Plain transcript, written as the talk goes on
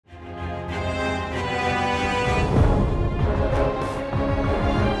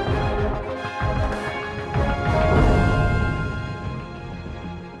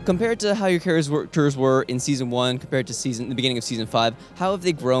compared to how your characters were in season 1, compared to the beginning of season 5, how have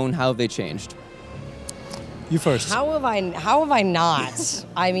they grown? How have they changed? You first. How have I not?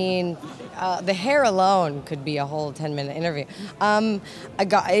 I mean, the hair alone could be a whole 10-minute interview. I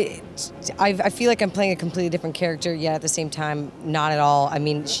feel like I'm playing a completely different character, yet at the same time, not at all. I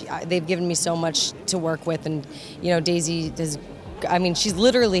mean, they've given me so much to work with, and Daisy does. I mean, she's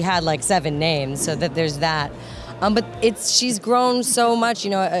literally had like 7 names, so that there's that. But she's grown so much.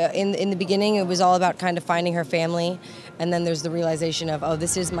 In the beginning, it was all about kind of finding her family, and then there's the realization of, oh,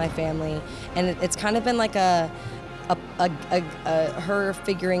 this is my family, and it's kind of been like her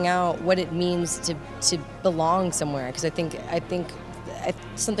figuring out what it means to belong somewhere. Because I think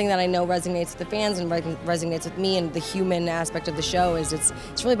something that I know resonates with the fans and resonates with me, and the human aspect of the show is it's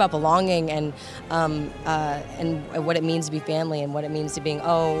really about belonging and what it means to be family, and what it means to being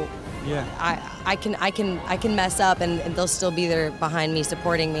I can mess up and they'll still be there behind me,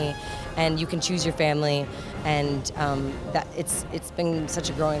 supporting me, and you can choose your family, and that it's been such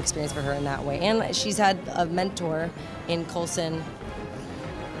a growing experience for her in that way. And she's had a mentor in Coulson.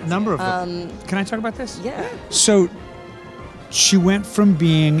 Number of them. Can I talk about this? Yeah. So she went from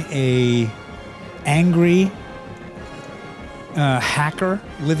being a angry hacker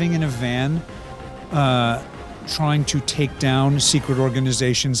living in a van, trying to take down secret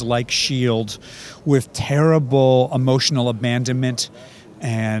organizations like S.H.I.E.L.D. with terrible emotional abandonment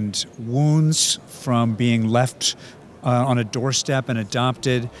and wounds from being left on a doorstep and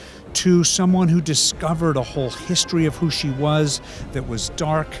adopted, to someone who discovered a whole history of who she was that was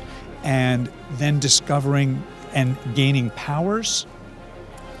dark, and then discovering and gaining powers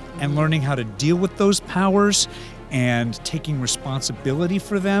and learning how to deal with those powers and taking responsibility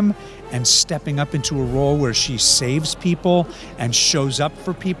for them and stepping up into a role where she saves people and shows up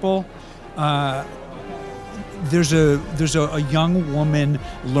for people. There's a young woman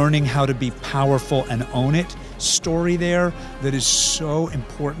learning how to be powerful and own it story there that is so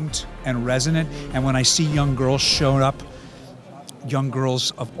important and resonant. And when I see young girls show up, young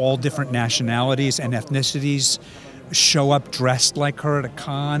girls of all different nationalities and ethnicities show up dressed like her at a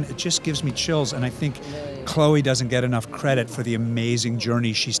con, it just gives me chills. And I think Chloe doesn't get enough credit for the amazing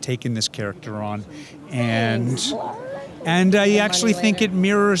journey she's taken this character on. And I actually think it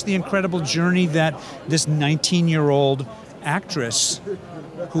mirrors the incredible journey that this 19-year-old actress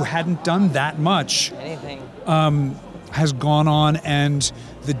who hadn't done that much has gone on, and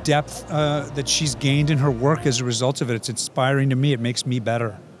the depth that she's gained in her work as a result of it. It's inspiring to me. It makes me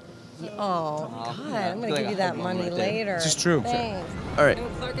better. Oh, God, I'm going to give you that money later. This is true. Thanks. All right.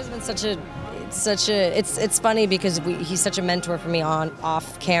 Clark has been it's funny because he's such a mentor for me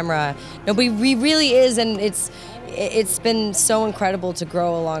off camera. No, but he really is, and it's been so incredible to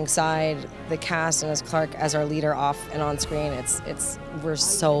grow alongside the cast and as Clark as our leader off and on screen.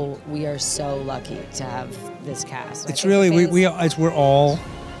 We are so lucky to have this cast. It's really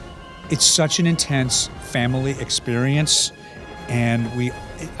it's such an intense family experience, and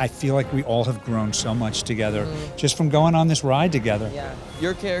I feel like we all have grown so much together just from going on this ride together. Yeah.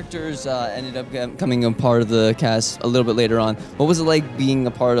 Your characters ended up becoming a part of the cast a little bit later on. What was it like being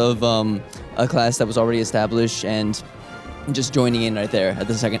a part of a class that was already established and just joining in right there at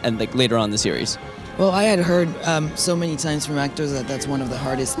the second and like later on in the series? Well, I had heard so many times from actors that that's one of the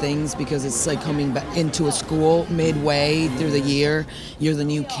hardest things, because it's like coming back into a school midway through the year. You're the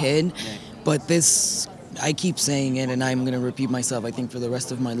new kid, but this, I keep saying it, and I'm going to repeat myself, I think, for the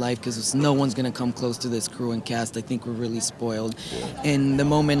rest of my life, because no one's going to come close to this crew and cast. I think we're really spoiled. And the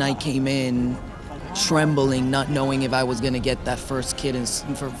moment I came in, trembling, not knowing if I was going to get that first kid and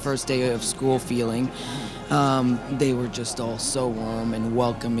first day of school feeling, they were just all so warm and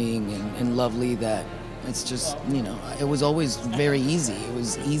welcoming and lovely that it's just, it was always very easy. It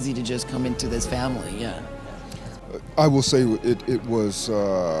was easy to just come into this family, yeah. I will say it was,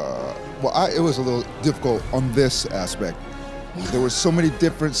 it was a little difficult on this aspect. There were so many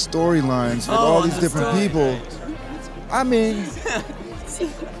different storylines with all these different people. I mean,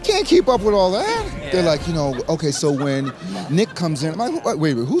 can't keep up with all that. Yeah. They're like, okay, so when Nick comes in, I'm like,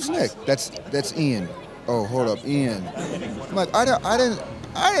 wait, who's Nick? That's Ian. Oh, hold up, Ian. I'm like, I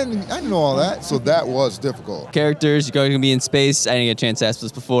didn't know all that, so that was difficult. Characters, you're going to be in space. I didn't get a chance to ask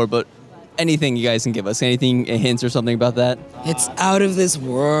this before, but anything you guys can give us, anything, hints or something about that? It's out of this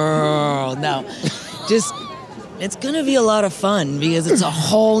world. Now, it's going to be a lot of fun because it's a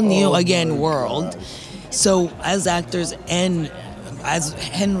whole new, world. So as actors and as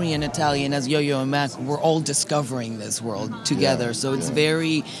Henry and Natalia and as Yo-Yo and Mac, we're all discovering this world together. Yeah, so it's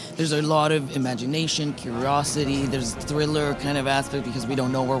there's a lot of imagination, curiosity, there's thriller kind of aspect because we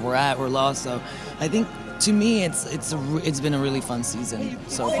don't know where we're at, we're lost. So I think to me, it's been a really fun season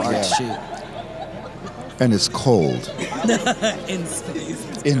so far to shoot. And it's cold. In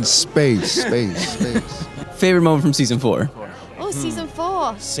space. In space. Favorite moment from season 4? Oh, season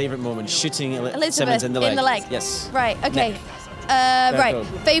 4. Favorite moment, shooting Elizabeth Simmons in the leg. leg. Yes. Right. Okay. Neck. Right. go.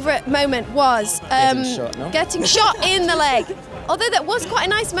 Favorite moment was Getting shot, no? getting shot in the leg. Although that was quite a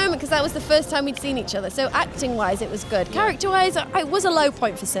nice moment because that was the first time we'd seen each other. So acting-wise, it was good. Character-wise, it was a low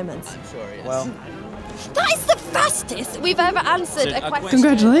point for Simmons. Well, That is the fastest we've ever answered a question.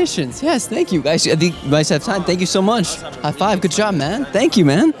 Congratulations. Yes, thank you guys. I think you guys have time. Thank you so much. High five. Good job, man. Thank you,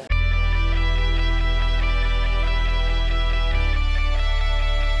 man.